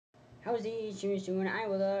How's the streamers doing? I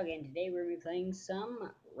will Dog, and today we're going to be playing some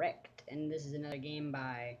Wrecked. And this is another game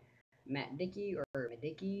by Matt Dickey, or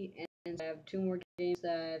Dickey. And I have two more games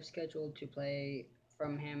that I've scheduled to play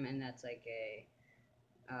from him, and that's like a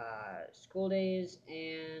School Days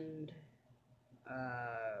and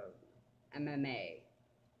MMA.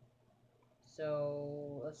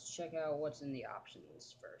 So let's check out what's in the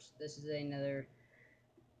options first. This is another.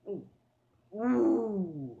 Ooh.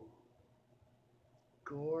 Ooh.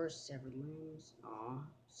 Gore, severed limbs,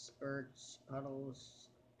 spurts, puddles.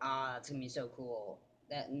 That's gonna be so cool.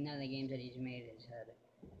 That none of the games that he's made has had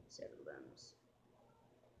severed limbs.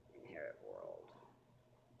 Inherit world.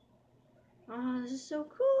 This is so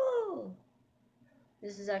cool.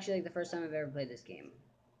 This is actually like the first time I've ever played this game.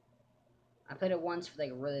 I played it once for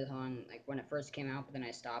like really long, like when it first came out, but then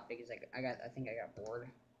I stopped because like I think I got bored.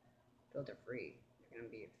 Filter free. There's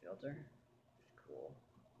gonna be a filter. Cool.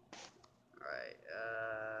 Alright,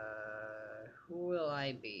 who will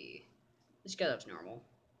I be? This guy looks normal.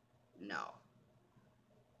 No.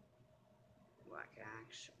 Black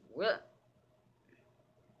Axe. What?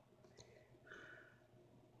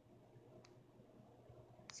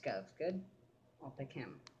 This guy looks good. I'll pick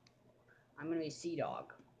him. I'm gonna be Sea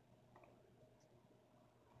Dog.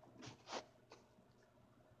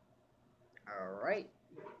 Alright.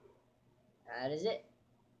 That is it.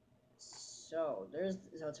 So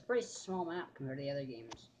it's a pretty small map compared to the other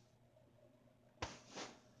games.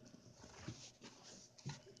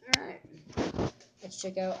 Alright. Let's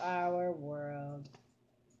check out our world.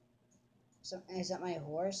 So is that my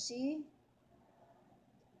horsey?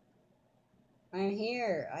 I'm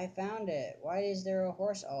here. I found it. Why is there a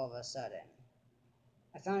horse all of a sudden?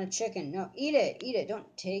 I found a chicken. No, eat it. Eat it.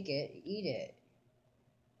 Don't take it. Eat it.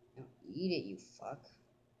 No, eat it, you fuck.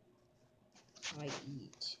 How do I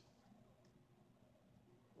eat?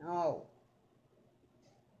 No.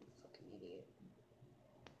 Fucking idiot.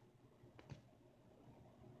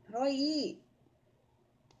 How do I eat?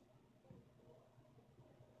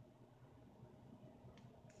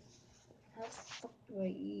 How the fuck do I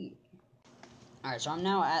eat? Alright, so I'm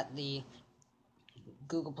now at the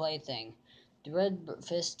Google Play thing. The red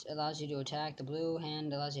fist allows you to attack. The blue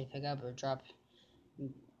hand allows you to pick up or drop.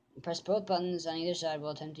 Press both buttons on either side will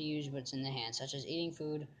attempt to use what's in the hand, such as eating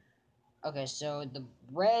food. Okay, so the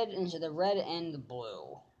red and the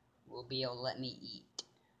blue will be able to let me eat.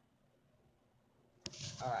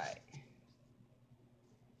 Alright.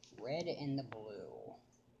 Red and the blue.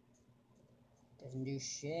 Doesn't do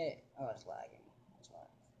shit. Oh, it's lagging.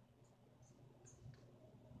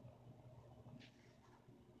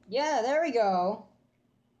 Yeah, there we go.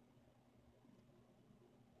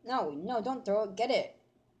 No, don't throw it. Get it.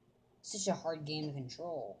 It's such a hard game to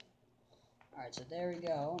control. Alright, so there we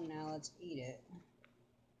go. Now let's eat it.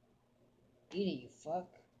 Eat it, you fuck.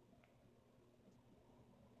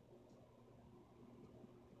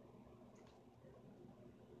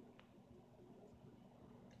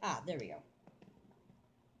 There we go.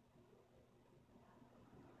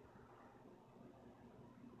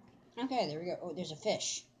 Okay, there we go. Oh, there's a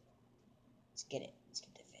fish. Let's get it. Let's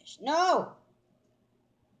get the fish. No!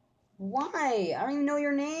 Why? I don't even know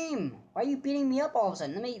your name. Why are you beating me up all of a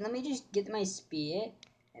sudden? Let me just get my spear.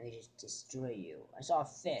 Let me just destroy you. I saw a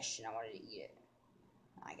fish and I wanted to eat it.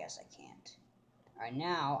 I guess I can't. Alright,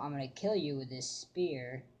 now I'm gonna kill you with this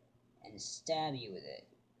spear and stab you with it.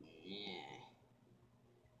 Yeah.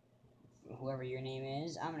 Whoever your name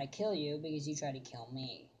is, I'm gonna kill you because you tried to kill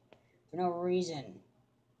me. For no reason.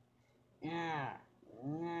 Nah.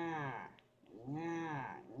 Nah.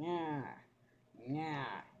 Nah. Nah. Nah.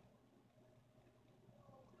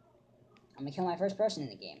 I'm gonna kill my first person in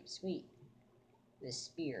the game. Sweet. This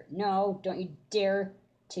spear. No, don't you dare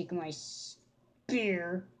take my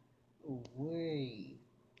spear away.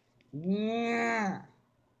 Yeah.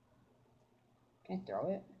 Can I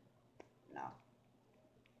throw it? No.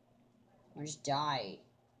 I'll just die.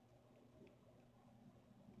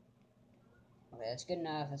 Okay, that's good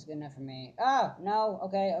enough. That's good enough for me. Oh, no.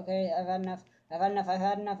 Okay, okay. I've had enough. I've had enough. I've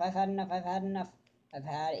had enough. I've had enough. I've had enough. I've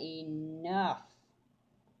had enough.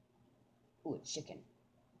 Ooh, a chicken.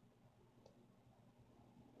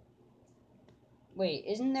 Wait,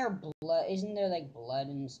 isn't there blood? Isn't there like blood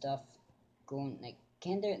and stuff going? Like,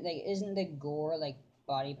 can't there? Like, isn't the gore like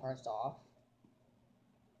body parts off?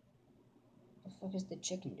 What the fuck is the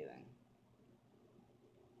chicken doing?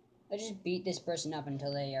 I just beat this person up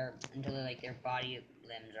until they like their body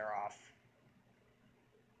limbs are off.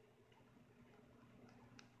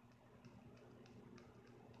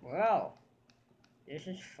 Well, this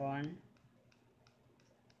is fun.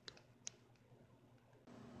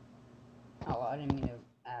 Oh, well, I didn't mean to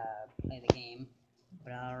play the game.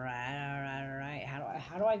 But alright.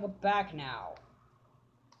 How do I go back now?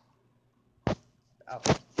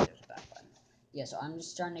 Okay, there's a back button. Yeah, so I'm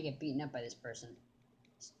just starting to get beaten up by this person.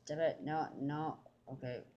 Stop it. No.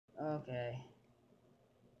 Okay.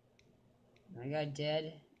 My guy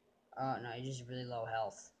dead? Oh, no, he's just really low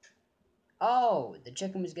health. Oh, the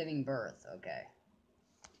chicken was giving birth. Okay.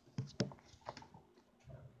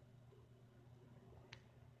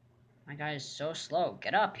 My guy is so slow.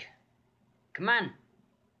 Get up. Come on.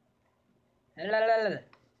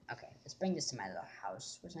 Okay, let's bring this to my little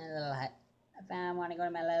house. Where's my little hut? I want to go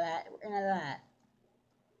to my little hut. Where's my little hut?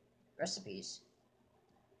 Recipes.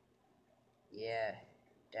 Yeah,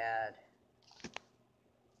 Dad.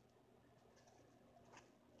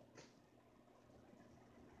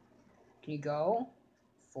 Can you go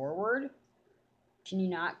forward? Can you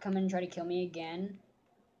not come and try to kill me again?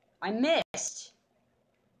 I missed!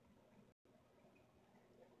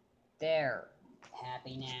 There.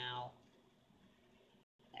 Happy now.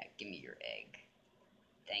 Now, give me your egg.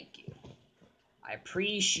 Thank you. I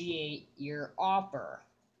appreciate your offer.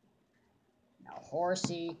 Now,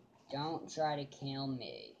 horsey, don't try to kill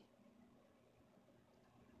me.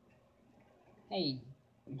 Hey,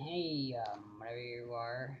 whatever you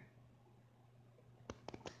are.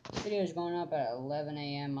 This video is going up at 11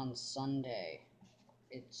 a.m. on Sunday.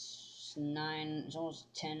 It's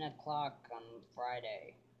almost 10 o'clock on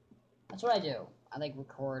Friday. That's what I do. I like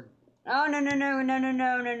record. Oh, no. I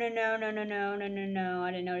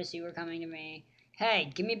didn't notice you were coming to me.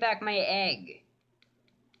 Hey, give me back my egg.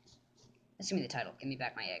 That's gonna be the title. Give me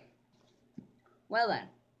back my egg. Well then.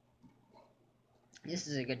 This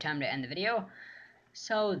is a good time to end the video.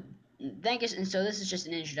 So, thank you. And so this is just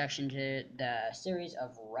an introduction to the series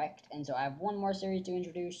of Wrecked. And so I have one more series to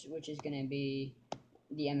introduce, which is going to be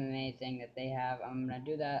the MMA thing that they have. I'm going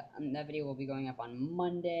to do that. That video will be going up on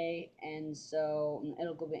Monday. And so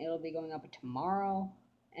it'll be going up tomorrow.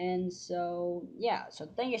 And so, yeah. So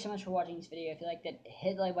thank you so much for watching this video. If you liked it,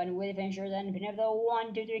 hit the like button with a finisher. Then if you have the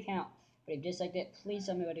 1, 2, 3 count. But if you disliked it, please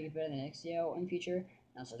tell me what to get better in the next video in the future.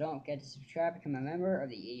 And also don't forget to subscribe, become a member of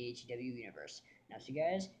the AHW universe. Now, see you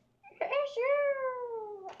guys.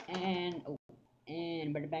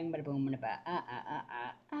 And bada bang, bada boom, bada ba.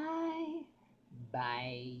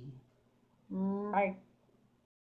 Bye. Bye.